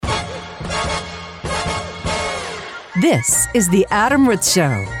This is The Adam Ritz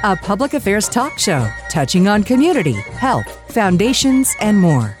Show, a public affairs talk show touching on community, health, foundations, and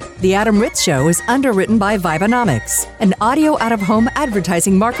more. The Adam Ritz Show is underwritten by Vibenomics, an audio out-of-home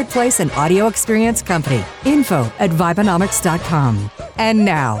advertising marketplace and audio experience company. Info@Vibenomics.com. And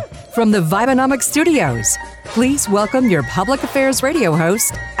now, from the Vibenomics studios, please welcome your public affairs radio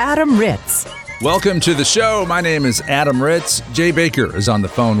host, Adam Ritz. Welcome to the show. My name is Adam Ritz. Jay Baker is on the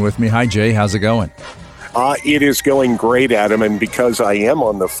phone with me. Hi, Jay. How's it going? It is going great, Adam, and because I am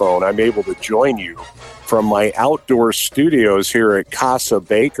on the phone, I'm able to join you from my outdoor studios here at Casa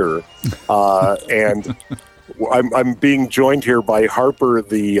Baker, and I'm being joined here by Harper,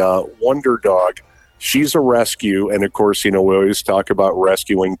 the Wonder Dog. She's a rescue, and of course, we always talk about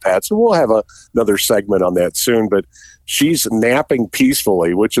rescuing pets, and we'll have another segment on that soon, but she's napping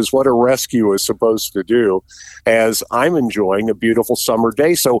peacefully, which is what a rescue is supposed to do, as I'm enjoying a beautiful summer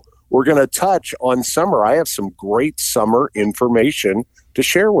day. So we're going to touch on summer. I have some great summer information to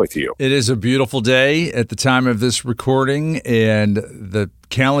share with you. It is a beautiful day at the time of this recording, and the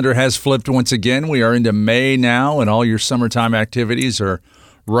calendar has flipped once again. We are into May now, and all your summertime activities are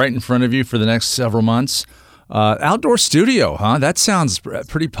right in front of you for the next several months. Outdoor studio, huh? That sounds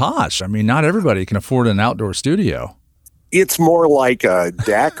pretty posh. I mean, not everybody can afford an outdoor studio. It's more like a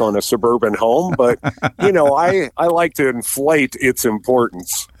deck on a suburban home, but, I like to inflate its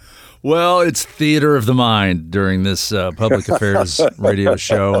importance. Well, it's theater of the mind during this public affairs radio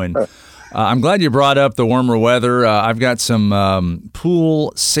show, and I'm glad you brought up the warmer weather. I've got some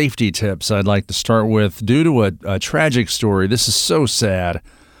pool safety tips I'd like to start with. Due to a tragic story, this is so sad.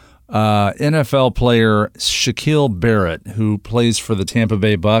 NFL player Shaquille Barrett, who plays for the Tampa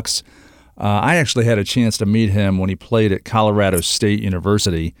Bay Bucks, I actually had a chance to meet him when he played at Colorado State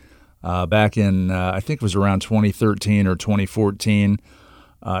University back in, I think it was around 2013 or 2014.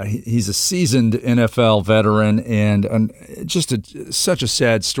 He's a seasoned NFL veteran, and such a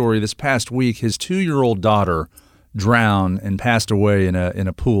sad story. This past week, his 2-year-old daughter drowned and passed away in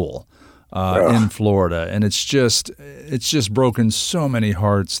a pool in Florida, and it's just broken so many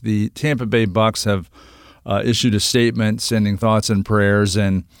hearts. The Tampa Bay Bucks have issued a statement sending thoughts and prayers,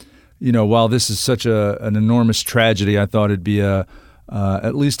 and while this is such an enormous tragedy, I thought it'd be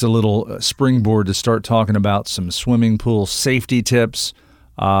at least a little springboard to start talking about some swimming pool safety tips.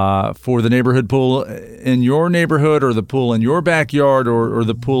 For the neighborhood pool in your neighborhood, or the pool in your backyard, or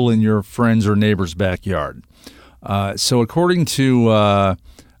the pool in your friend's or neighbor's backyard. So according to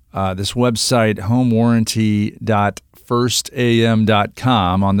this website,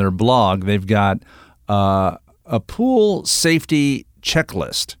 homewarranty.firstam.com, on their blog, they've got a pool safety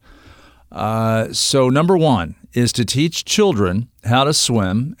checklist. So number one is to teach children how to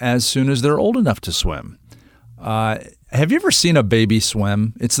swim as soon as they're old enough to swim. Have you ever seen a baby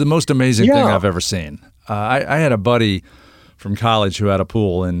swim? It's the most amazing thing I've ever seen. I had a buddy from college who had a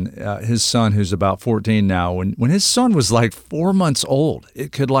pool, and his son, who's about 14 now, when his son was like 4 months old,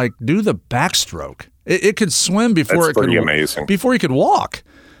 it could do the backstroke. It could swim before before he could walk.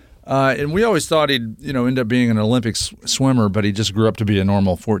 And we always thought he'd end up being an Olympic swimmer, but he just grew up to be a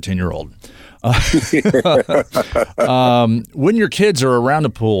normal 14-year-old. When your kids are around a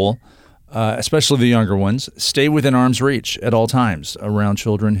pool, especially the younger ones, stay within arm's reach at all times around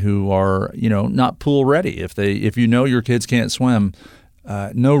children who are, not pool ready. If your kids can't swim,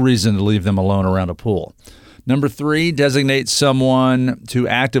 no reason to leave them alone around a pool. Number 3, designate someone to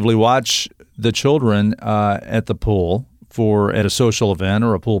actively watch the children at the pool at a social event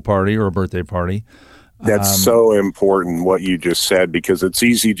or a pool party or a birthday party. That's so important, what you just said, because it's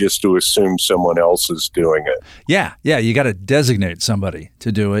easy just to assume someone else is doing it. Yeah, you got to designate somebody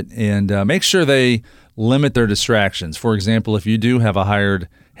to do it, and make sure they limit their distractions. For example, if you do have a hired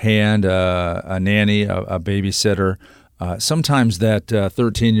hand, a nanny, a babysitter, sometimes that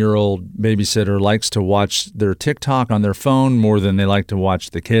 13-year-old babysitter likes to watch their TikTok on their phone more than they like to watch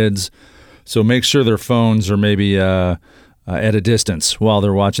the kids. So make sure their phones are maybe at a distance while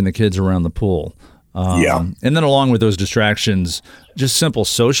they're watching the kids around the pool. And then along with those distractions, just simple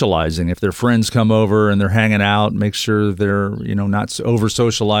socializing. If their friends come over and they're hanging out, make sure they're, not over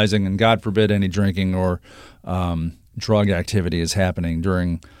socializing, and God forbid any drinking or drug activity is happening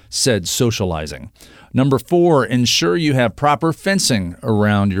during said socializing. Number 4, ensure you have proper fencing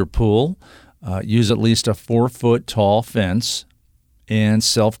around your pool. Use at least a 4-foot tall fence and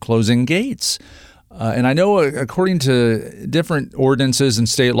self-closing gates. And I know, according to different ordinances and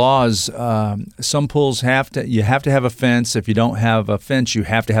state laws, some pools have to have a fence. If you don't have a fence, you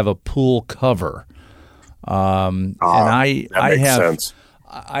have to have a pool cover. And I have sense.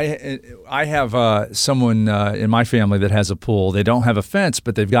 I have someone in my family that has a pool. They don't have a fence,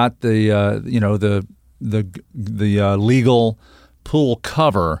 but they've got the the legal pool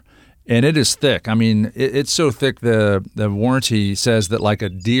cover, and it is thick. I mean, it's so thick the warranty says that like a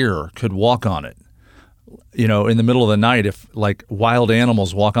deer could walk on it. You know, in the middle of the night, if like wild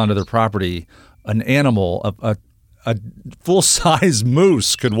animals walk onto their property, an animal, a full-size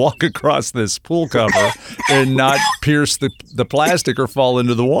moose could walk across this pool cover and not pierce the plastic or fall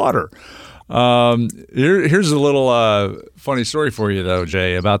into the water. Here's a little funny story for you, though,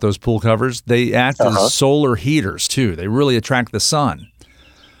 Jay, about those pool covers. They act as solar heaters, too. They really attract the sun.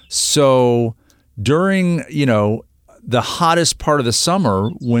 So during, the hottest part of the summer,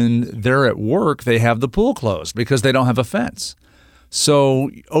 when they're at work, they have the pool closed because they don't have a fence.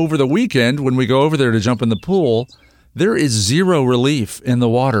 So over the weekend, when we go over there to jump in the pool, there is zero relief in the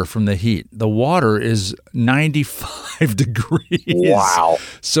water from the heat. The water is 95 degrees. Wow.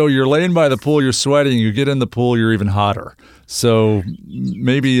 So you're laying by the pool, you're sweating, you get in the pool, you're even hotter. So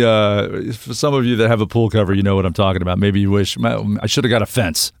maybe for some of you that have a pool cover, you know what I'm talking about. Maybe you wish, I should have got a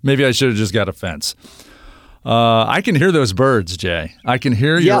fence. Maybe I should have just got a fence. I can hear those birds, Jay. I can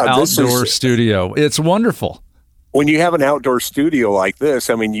hear your outdoor studio. It's wonderful. When you have an outdoor studio like this,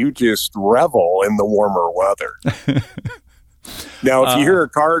 I mean, you just revel in the warmer weather. Now, if you hear a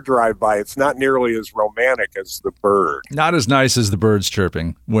car drive by, it's not nearly as romantic as the bird. Not as nice as the birds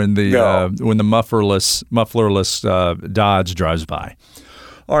chirping when the mufflerless Dodge drives by.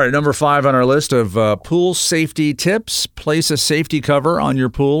 All right, number 5 on our list of pool safety tips: place a safety cover on your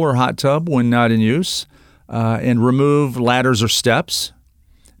pool or hot tub when not in use, and remove ladders or steps.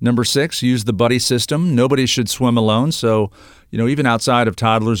 Number 6, use the buddy system. Nobody should swim alone. So, even outside of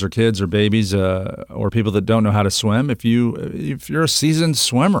toddlers or kids or babies or people that don't know how to swim, if you're a seasoned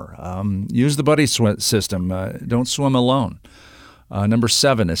swimmer, use the buddy system. Don't swim alone. Number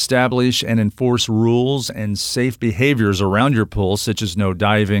 7, establish and enforce rules and safe behaviors around your pool, such as no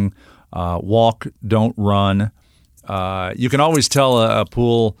diving, walk, don't run. You can always tell a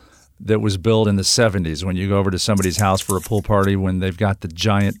pool that was built in the 70s when you go over to somebody's house for a pool party when they've got the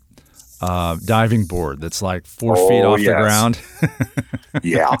giant diving board that's like 4 feet off the ground.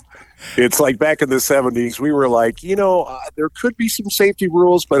 Yeah. It's like back in the 70s, we were like, there could be some safety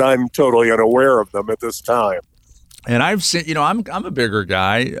rules, but I'm totally unaware of them at this time. And I've seen, I'm a bigger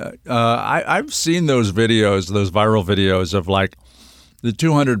guy. I've seen those videos, those viral videos of like the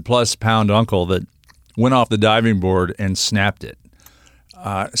 200-plus pound uncle that went off the diving board and snapped it.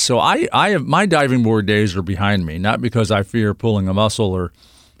 So I have my diving board days are behind me, not because I fear pulling a muscle or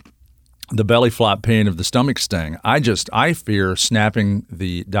the belly flop pain of the stomach sting. I fear snapping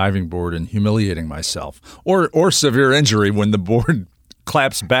the diving board and humiliating myself, or severe injury when the board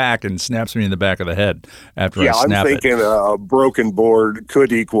claps back and snaps me in the back of the head after I snap it. I'm thinking a broken board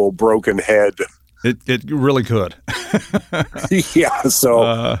could equal broken head. It really could. Yeah,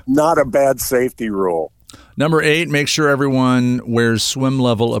 so not a bad safety rule. Number 8, make sure everyone wears swim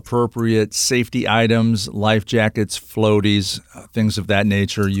level appropriate safety items, life jackets, floaties, things of that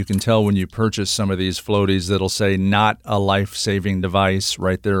nature. You can tell when you purchase some of these floaties that'll say not a life-saving device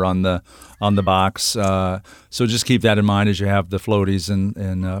right there on the box. So just keep that in mind as you have the floaties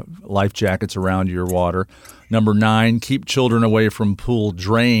and life jackets around your water. Number 9, keep children away from pool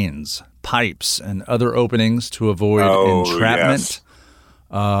drains, pipes, and other openings to avoid entrapment. Yes.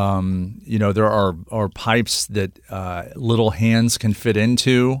 There are pipes that little hands can fit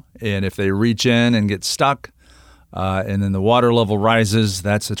into, and if they reach in and get stuck, and then the water level rises,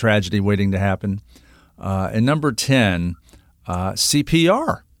 that's a tragedy waiting to happen. And number 10,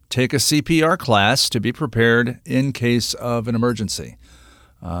 CPR. Take a CPR class to be prepared in case of an emergency.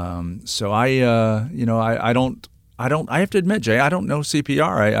 So I have to admit, Jay, I don't know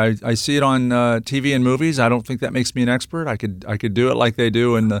CPR. I see it on TV and movies. I don't think that makes me an expert. I could do it like they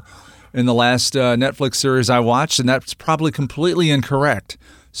do in the last Netflix series I watched, and that's probably completely incorrect.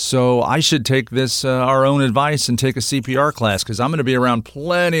 So I should take this our own advice and take a CPR class because I'm going to be around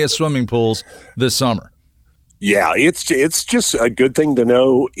plenty of swimming pools this summer. Yeah, it's just a good thing to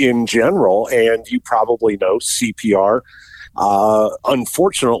know in general, and you probably know CPR.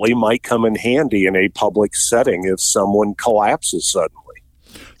 Unfortunately, might come in handy in a public setting if someone collapses suddenly.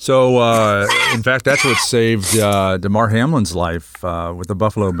 So, in fact, that's what saved Damar Hamlin's life with the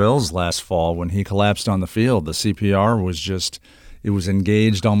Buffalo Bills last fall when he collapsed on the field. The CPR was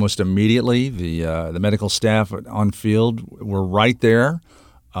engaged almost immediately. The medical staff on field were right there.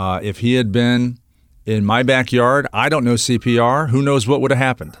 If he had been in my backyard, I don't know CPR. Who knows what would have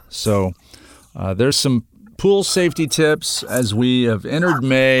happened? So, there's some pool safety tips as we have entered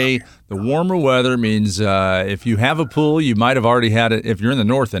May. The warmer weather means if you have a pool, you might have already had it. If you're in the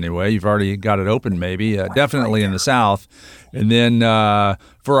north anyway, you've already got it open maybe, definitely in the south. And then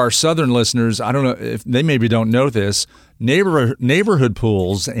for our southern listeners, I don't know if they maybe don't know this, neighborhood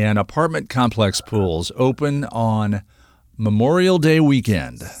pools and apartment complex pools open on Memorial Day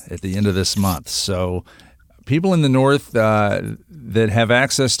weekend at the end of this month. So people in the north that have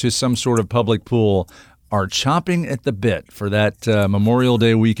access to some sort of public pool are chomping at the bit for that Memorial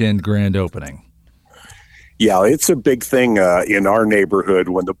Day weekend grand opening. Yeah, it's a big thing in our neighborhood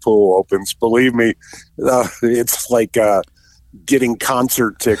when the pool opens. Believe me, it's like getting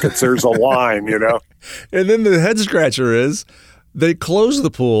concert tickets. There's a line, And then the head scratcher is they close the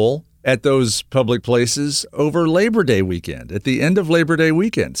pool at those public places over Labor Day weekend, at the end of Labor Day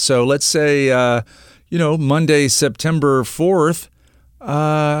weekend. So let's say, Monday, September 4th,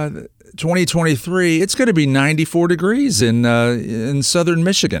 2023, it's going to be 94 degrees in southern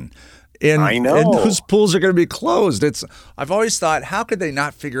Michigan. And, I know. And those pools are going to be closed. I've always thought, how could they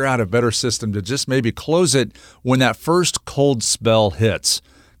not figure out a better system to just maybe close it when that first cold spell hits?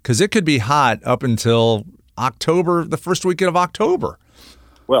 Because it could be hot up until October, the first weekend of October.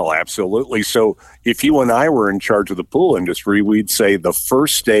 Well, absolutely. So if you and I were in charge of the pool industry, we'd say the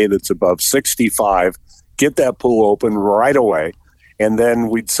first day that's above 65, get that pool open right away. And then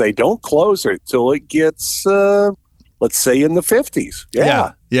we'd say, don't close it till it gets, let's say, in the 50s.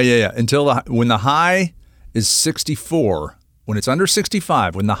 Yeah. Until when the high is 64, when it's under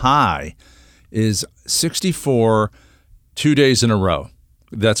 65, when the high is 64 2 days in a row,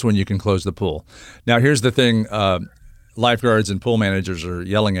 that's when you can close the pool. Now, here's the thing. Lifeguards and pool managers are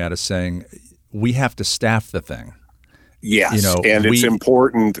yelling at us saying, we have to staff the thing. Yes, it's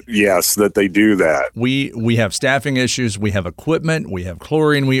important, that they do that. We have staffing issues. We have equipment. We have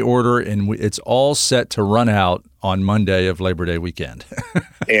chlorine we order, and it's all set to run out on Monday of Labor Day weekend.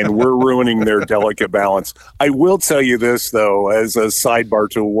 And we're ruining their delicate balance. I will tell you this, though, as a sidebar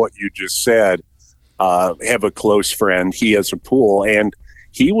to what you just said. Have a close friend. He has a pool, and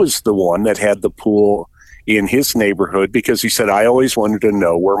he was the one that had the pool in his neighborhood because he said, I always wanted to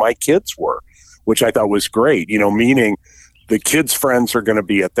know where my kids were, which I thought was great, meaning the kids' friends are going to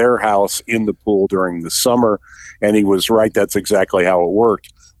be at their house in the pool during the summer. And he was right. That's exactly how it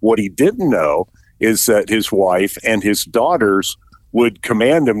worked. What he didn't know is that his wife and his daughters would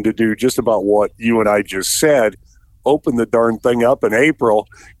command him to do just about what you and I just said, open the darn thing up in April,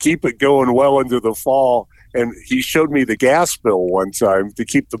 keep it going well into the fall. And he showed me the gas bill one time to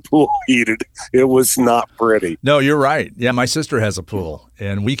keep the pool heated. It was not pretty. No, you're right. Yeah, my sister has a pool,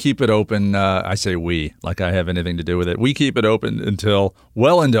 and we keep it open. I say we, like I have anything to do with it. We keep it open until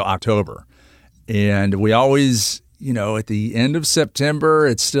well into October. And we always, at the end of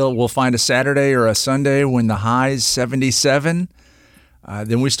September, we'll find a Saturday or a Sunday when the high's 77.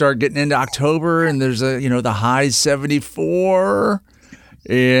 Then we start getting into October, and there's the high's 74.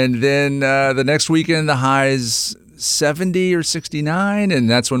 And then the next weekend, the high is 70 or 69. And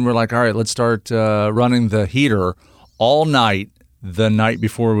that's when we're like, all right, let's start running the heater all night, the night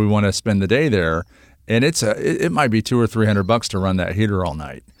before we want to spend the day there. And it might be $200 or $300 to run that heater all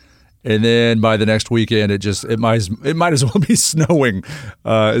night. And then by the next weekend, it might as well be snowing.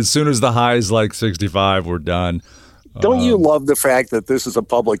 As soon as the high is like 65, we're done. Don't you love the fact that this is a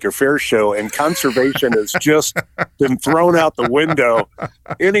public affairs show and conservation has just been thrown out the window?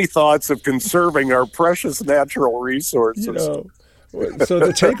 Any thoughts of conserving our precious natural resources? So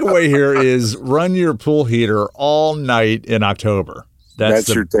the takeaway here is run your pool heater all night in October.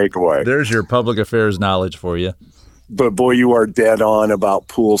 That's your takeaway. There's your public affairs knowledge for you. But boy, you are dead on about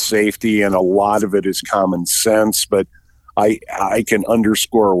pool safety, and a lot of it is common sense. But I can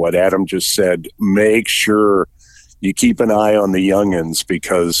underscore what Adam just said. Make sure you keep an eye on the youngins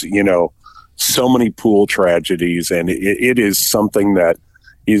because, so many pool tragedies, and it is something that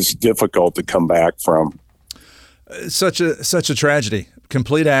is difficult to come back from. Such a tragedy,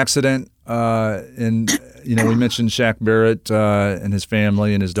 complete accident. And, we mentioned Shaq Barrett and his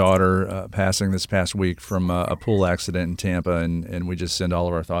family and his daughter passing this past week from a pool accident in Tampa. And we just send all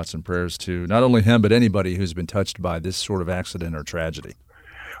of our thoughts and prayers to not only him, but anybody who's been touched by this sort of accident or tragedy.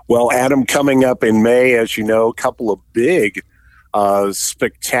 Well, Adam, coming up in May, as you know, a couple of big,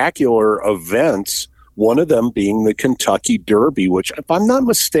 spectacular events, one of them being the Kentucky Derby, which, if I'm not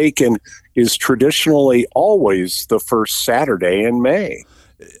mistaken, is traditionally always the first Saturday in May.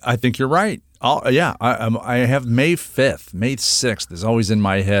 I think you're right. I have May 5th. May 6th is always in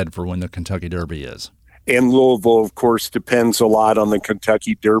my head for when the Kentucky Derby is. And Louisville, of course, depends a lot on the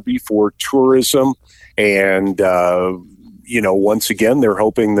Kentucky Derby for tourism and once again, they're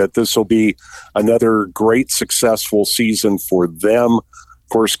hoping that this will be another great, successful season for them. Of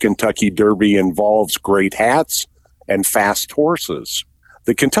course, Kentucky Derby involves great hats and fast horses.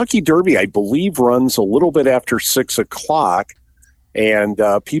 The Kentucky Derby, I believe, runs a little bit after 6 o'clock, and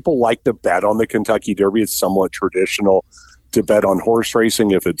people like to bet on the Kentucky Derby. It's somewhat traditional to bet on horse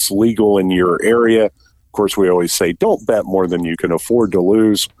racing if it's legal in your area. Of course, we always say don't bet more than you can afford to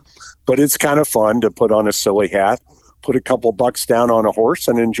lose, but it's kind of fun to put on a silly hat, put a couple bucks down on a horse,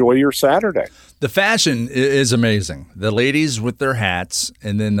 and enjoy your Saturday. The fashion is amazing. The ladies with their hats,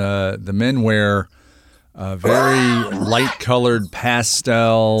 and then the men wear very light-colored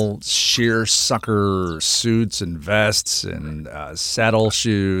pastel sheer sucker suits and vests and saddle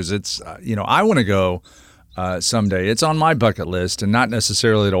shoes. It's I want to go someday. It's on my bucket list, and not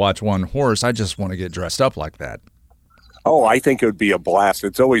necessarily to watch one horse. I just want to get dressed up like that. Oh, I think it would be a blast.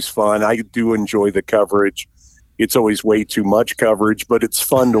 It's always fun. I do enjoy the coverage. It's always way too much coverage, but it's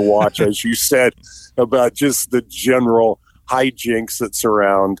fun to watch, as you said, about just the general hijinks that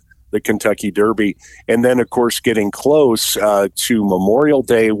surround the Kentucky Derby. And then, of course, getting close to Memorial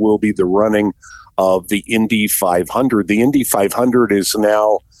Day will be the running of the Indy 500. The Indy 500 is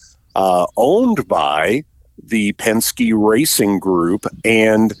now owned by the Penske Racing Group,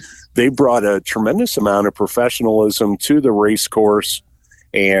 and they brought a tremendous amount of professionalism to the race course,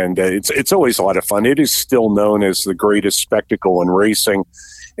 and it's always a lot of fun. It is still known as the greatest spectacle in racing,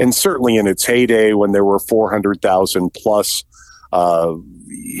 and certainly in its heyday when there were 400,000 plus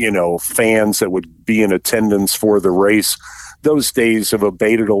fans that would be in attendance for the race, those days have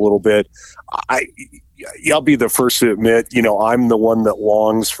abated a little bit. I'll be the first to admit, I'm the one that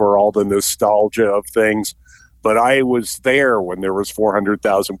longs for all the nostalgia of things. But I was there when there was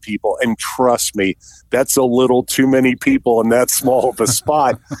 400,000 people, and trust me, that's a little too many people in that small of a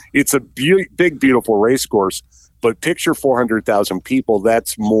spot. It's a big, beautiful race course, but picture 400,000 people.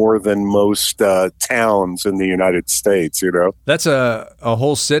 That's more than most towns in the United States. That's a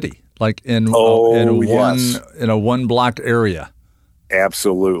whole city, like in a one block area.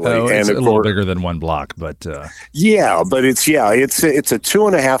 Absolutely, and it's of a little bigger than one block, but it's a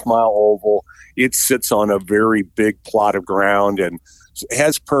 2.5 mile oval. It sits on a very big plot of ground and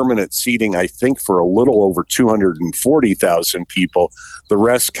has permanent seating, I think, for a little over 240,000 people. The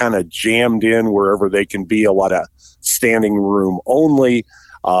rest kind of jammed in wherever they can be, a lot of standing room only.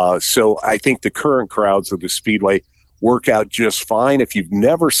 So I think the current crowds of the Speedway work out just fine. If you've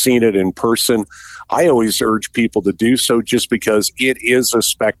never seen it in person, I always urge people to do so just because it is a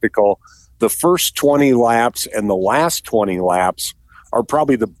spectacle. The first 20 laps and the last 20 laps are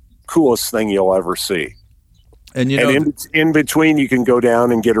probably the coolest thing you'll ever see. And in between, you can go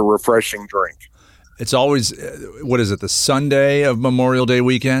down and get a refreshing drink. It's always, the Sunday of Memorial Day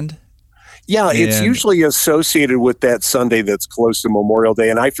weekend? Yeah, it's usually associated with that Sunday that's close to Memorial Day,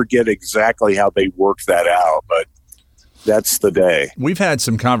 and I forget exactly how they work that out, but that's the day. We've had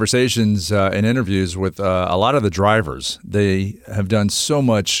some conversations and interviews with a lot of the drivers. They have done so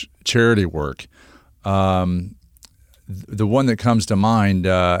much charity work. The one that comes to mind,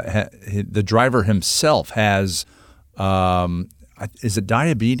 the driver himself has, is it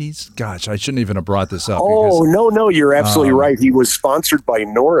diabetes? Gosh, I shouldn't even have brought this up. Oh, no, you're absolutely right. He was sponsored by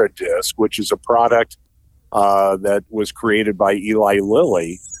Noradisc, which is a product that was created by Eli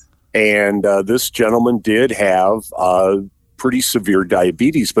Lilly. And this gentleman did have pretty severe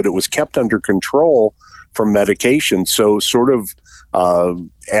diabetes, but it was kept under control from medication. So sort of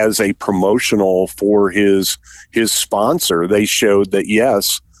as a promotional for his sponsor, they showed that,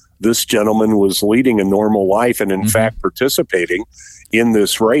 yes, this gentleman was leading a normal life and, in fact, participating in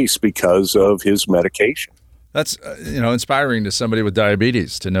this race because of his medication. That's inspiring to somebody with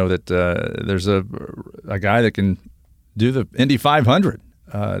diabetes to know that there's a guy that can do the Indy 500.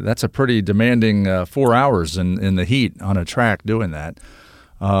 That's a pretty demanding 4 hours in the heat on a track doing that.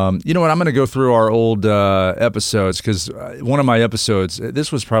 You know what? I'm going to go through our old episodes because one of my episodes,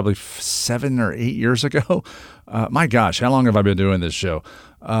 this was probably 7 or 8 years ago. My gosh, how long have I been doing this show?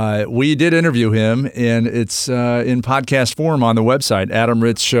 We did interview him, and it's in podcast form on the website,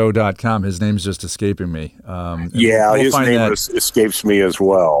 adamritzshow.com. His name's just escaping me. His name escapes me as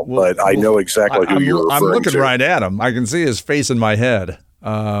well, but I know exactly who you're referring to. I'm looking right at him. I can see his face in my head.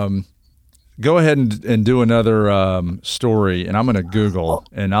 Go ahead and do another story, and I'm going to Google,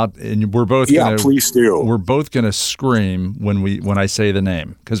 and we're both. Yeah, please do. We're both going to scream when I say the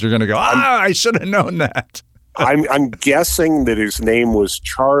name because you're going to go, I should have known that. I'm guessing that his name was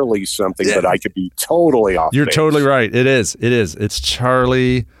Charlie something, but I could be totally off. You're totally right. It is. It's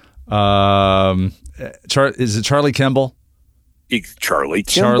Charlie. Is it Charlie Kimball? Charlie Kimball.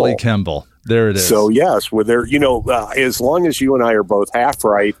 Charlie Kimball. There it is. So yes, with there, as long as you and I are both half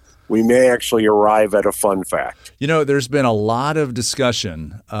right, we may actually arrive at a fun fact. There's been a lot of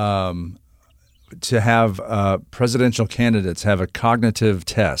discussion to have presidential candidates have a cognitive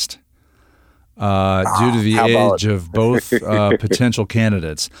test due to the age of both potential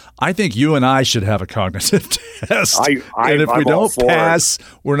candidates. I think you and I should have a cognitive test. And if we don't pass,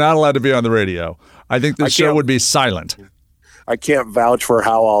 we're not allowed to be on the radio. I think the show would be silent. I can't vouch for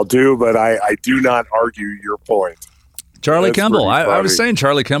how I'll do, but I do not argue your point. Charlie Kimball. I was saying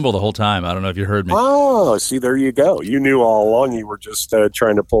Charlie Kimball the whole time. I don't know if you heard me. Oh, see, there you go. You knew all along. You were just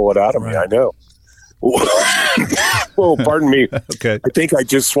trying to pull it out of me. I know. Well, pardon me. Okay. I think I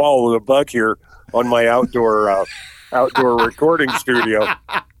just swallowed a bug here on my outdoor recording studio.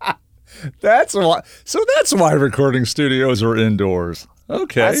 That's why recording studios are indoors.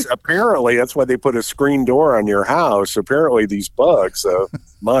 Okay. Apparently, that's why they put a screen door on your house. Apparently, these bugs.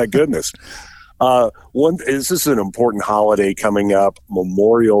 My goodness. This is an important holiday coming up,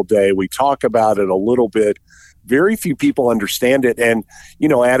 Memorial Day. We talk about it a little bit. Very few people understand it. And,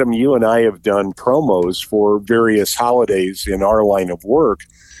 Adam, you and I have done promos for various holidays in our line of work.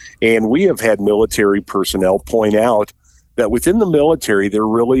 And we have had military personnel point out that within the military, there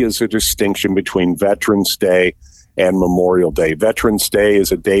really is a distinction between Veterans Day and Memorial Day. Veterans Day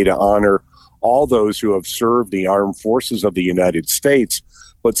is a day to honor all those who have served the armed forces of the United States.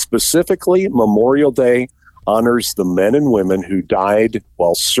 But specifically, Memorial Day honors the men and women who died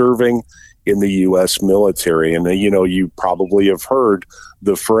while serving in the U.S. military. And, you probably have heard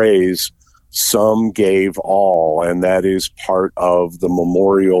the phrase, some gave all, and that is part of the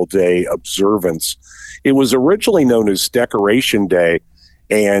Memorial Day observance. It was originally known as Decoration Day.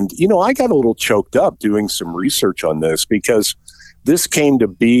 And, I got a little choked up doing some research on this because this came to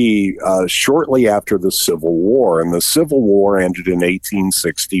be shortly after the Civil War, and the Civil War ended in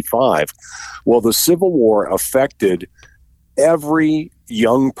 1865. Well, the Civil War affected every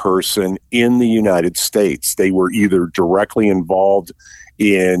young person in the United States. They were either directly involved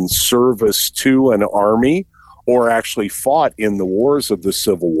in service to an army or actually fought in the wars of the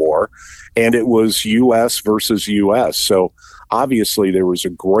Civil War, and it was U.S. versus U.S. So obviously there was a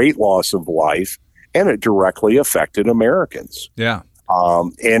great loss of life, and it directly affected Americans. Yeah.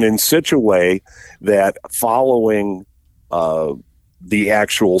 And in such a way that following the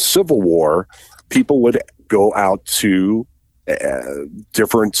actual Civil War, people would go out to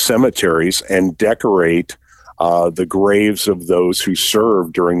different cemeteries and decorate the graves of those who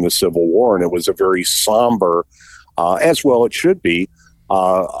served during the Civil War. And it was a very somber, as well it should be,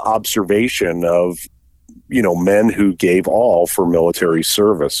 observation of, men who gave all for military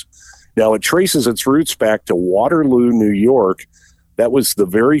service. Now, it traces its roots back to Waterloo, New York. That was the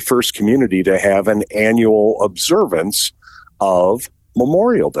very first community to have an annual observance of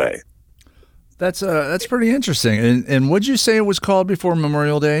Memorial Day. That's pretty interesting. And what'd you say it was called before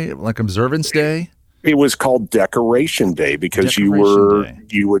Memorial Day? Like Observance Day? It was called Decoration Day because you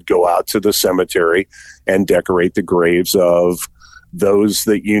would go out to the cemetery and decorate the graves of those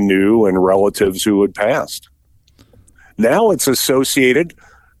that you knew and relatives who had passed. Now it's associated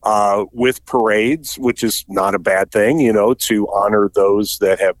with parades, which is not a bad thing, to honor those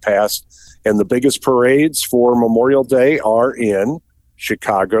that have passed. And the biggest parades for Memorial Day are in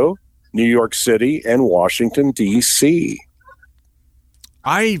Chicago, New York City, and Washington, D.C.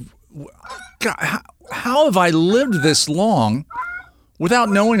 How have I lived this long without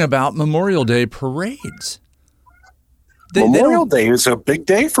knowing about Memorial Day parades? Memorial Day is a big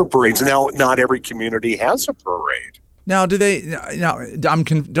day for parades. Now, not every community has a parade. Now, don't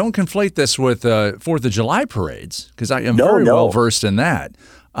conflate this with 4th of July parades, because I am very well versed in that.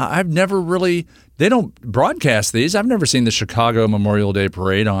 I've never really, they don't broadcast these. I've never seen the Chicago Memorial Day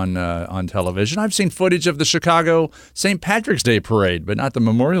parade on television. I've seen footage of the Chicago St. Patrick's Day parade, but not the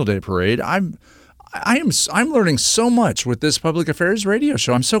Memorial Day parade. I'm learning so much with this public affairs radio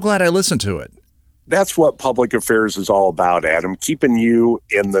show. I'm so glad I listened to it. That's what public affairs is all about, Adam, keeping you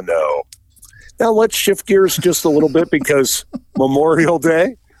in the know. Now let's shift gears just a little bit because Memorial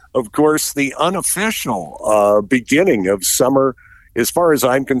Day, of course, the unofficial beginning of summer. As far as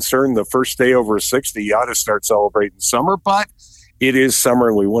I'm concerned, the first day over 60, you ought to start celebrating summer, but it is summer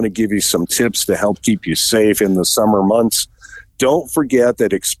and we want to give you some tips to help keep you safe in the summer months. Don't forget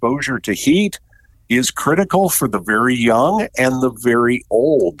that exposure to heat is critical for the very young and the very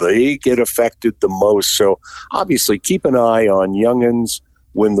old. They get affected the most. So obviously keep an eye on youngins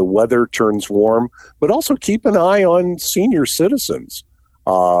when the weather turns warm, but also keep an eye on senior citizens.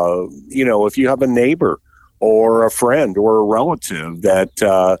 If you have a neighbor or a friend or a relative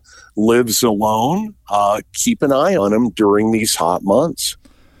that lives alone, keep an eye on them during these hot months.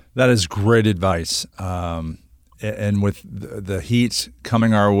 That is great advice. And with the heat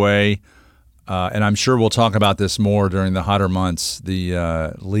coming our way, and I'm sure we'll talk about this more during the hotter months,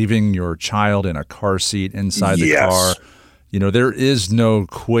 the leaving your child in a car seat inside the car. You know, there is no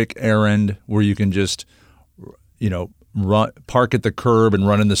quick errand where you can just, park at the curb and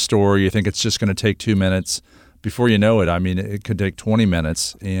run in the store. You think it's just going to take 2 minutes. Before you know it, I mean, it could take 20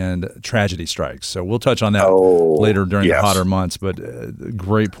 minutes and tragedy strikes. So we'll touch on that later during the hotter months. But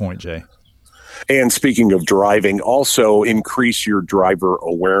great point, Jay. And speaking of driving, also increase your driver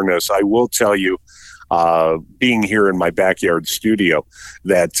awareness. I will tell you, being here in my backyard studio,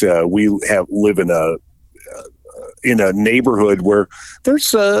 that we live in a neighborhood where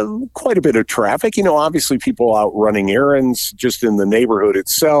there's quite a bit of traffic. You know, obviously people out running errands just in the neighborhood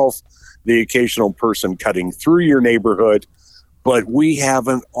itself, the occasional person cutting through your neighborhood. But we have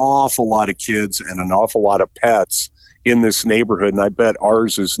an awful lot of kids and an awful lot of pets in this neighborhood, and I bet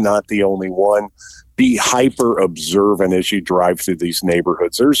ours is not the only one. Be hyper observant as you drive through these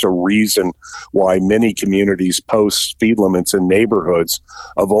neighborhoods. There's a reason why many communities post speed limits in neighborhoods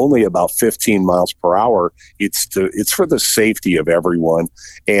of only about 15 miles per hour. It's for the safety of everyone.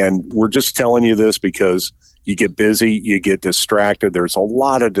 And we're just telling you this because you get busy, you get distracted. There's a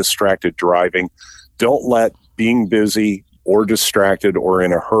lot of distracted driving. Don't let being busy or distracted or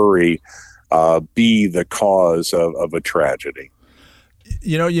in a hurry be the cause of a tragedy.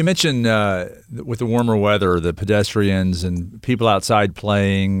 You know, you mentioned with the warmer weather, the pedestrians and people outside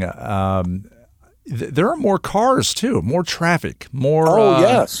playing. There are more cars too, more traffic, more.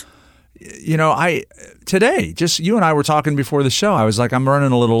 Yes. You know, today, just you and I were talking before the show. I was like, I'm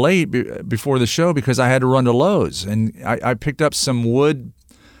running a little late before the show because I had to run to Lowe's, and I picked up some wood,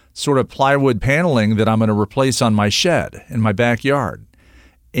 sort of plywood paneling that I'm going to replace on my shed in my backyard.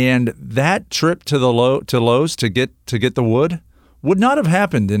 And that trip to Lowe's to get the wood would not have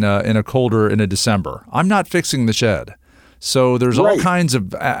happened in a December. I'm not fixing the shed. So there's all kinds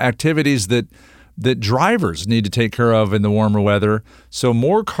of activities that drivers need to take care of in the warmer weather. So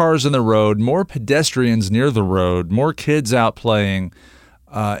more cars on the road, more pedestrians near the road, more kids out playing.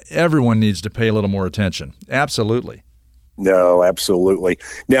 Everyone needs to pay a little more attention. Absolutely. No, absolutely.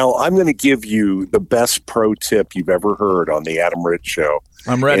 Now, I'm going to give you the best pro tip you've ever heard on the Adam Ritz Show.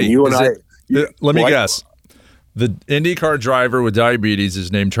 I'm ready. And let me guess. The IndyCar driver with diabetes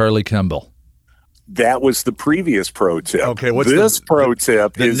is named Charlie Kimball. That was the previous pro tip. Okay, what's this pro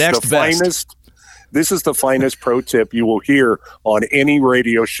tip the is next the best? finest. This is the finest pro tip you will hear on any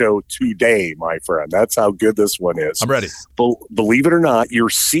radio show today, my friend. That's how good this one is. I'm ready. Believe it or not, your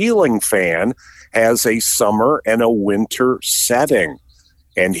ceiling fan has a summer and a winter setting.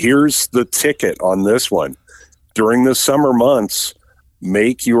 And here's the ticket on this one. During the summer months,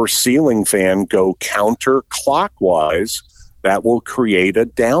 make your ceiling fan go counterclockwise. That will create a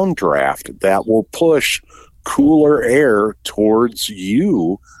downdraft. That will push cooler air towards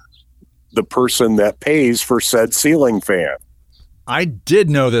you, the person that pays for said ceiling fan. I did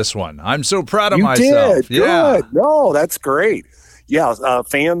know this one. I'm so proud of You myself. did. Good. No, that's great. Yeah,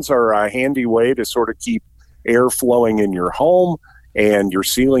 fans are a handy way to sort of keep air flowing in your home, and your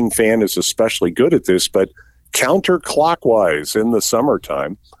ceiling fan is especially good at this, but counterclockwise in the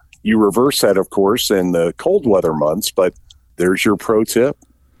summertime. You reverse that, of course, in the cold weather months, but there's your pro tip.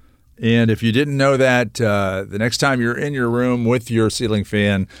 And if you didn't know that, the next time you're in your room with your ceiling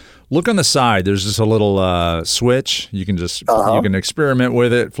fan, look on the side. There's just a little switch. You can just you can experiment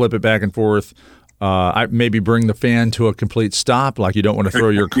with it, flip it back and forth. I maybe bring the fan to a complete stop, like you don't want to throw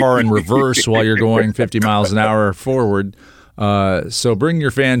your car in reverse while you're going 50 miles an hour forward. So bring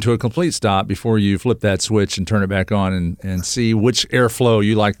your fan to a complete stop before you flip that switch and turn it back on and see which airflow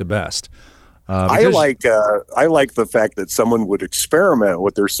you like the best. I like the fact that someone would experiment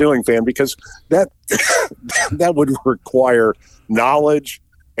with their ceiling fan, because that that would require knowledge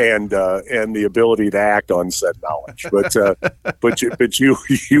and the ability to act on said knowledge. But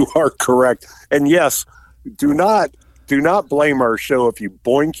you are correct. And yes, do not blame our show if you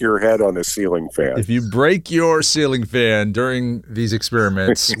boink your head on a ceiling fan. If you break your ceiling fan during these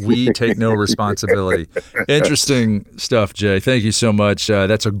experiments, we take no responsibility. Interesting stuff, Jay. Thank you so much.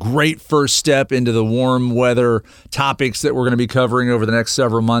 That's a great first step into the warm weather topics that we're going to be covering over the next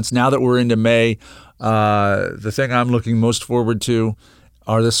several months. Now that we're into May, the thing I'm looking most forward to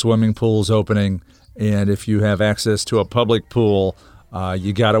are the swimming pools opening. And if you have access to a public pool,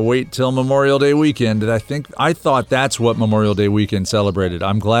 You got to wait till Memorial Day weekend. I thought that's what Memorial Day weekend celebrated.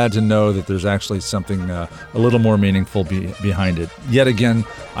 I'm glad to know that there's actually something a little more meaningful behind it. Yet again,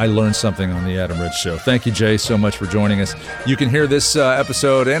 I learned something on the Adam Ritz Show. Thank you, Jay, so much for joining us. You can hear this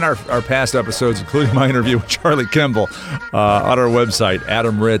episode and our past episodes, including my interview with Charlie Kimball, on our website,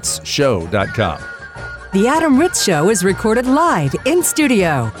 adamritzshow.com. The Adam Ritz Show is recorded live in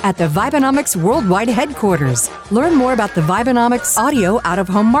studio at the Vibenomics Worldwide Headquarters. Learn more about the Vibenomics Audio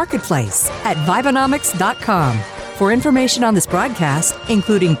Out-of-Home Marketplace at Vibenomics.com. For information on this broadcast,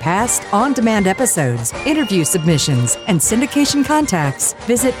 including past on-demand episodes, interview submissions, and syndication contacts,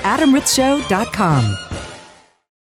 visit AdamRitzShow.com.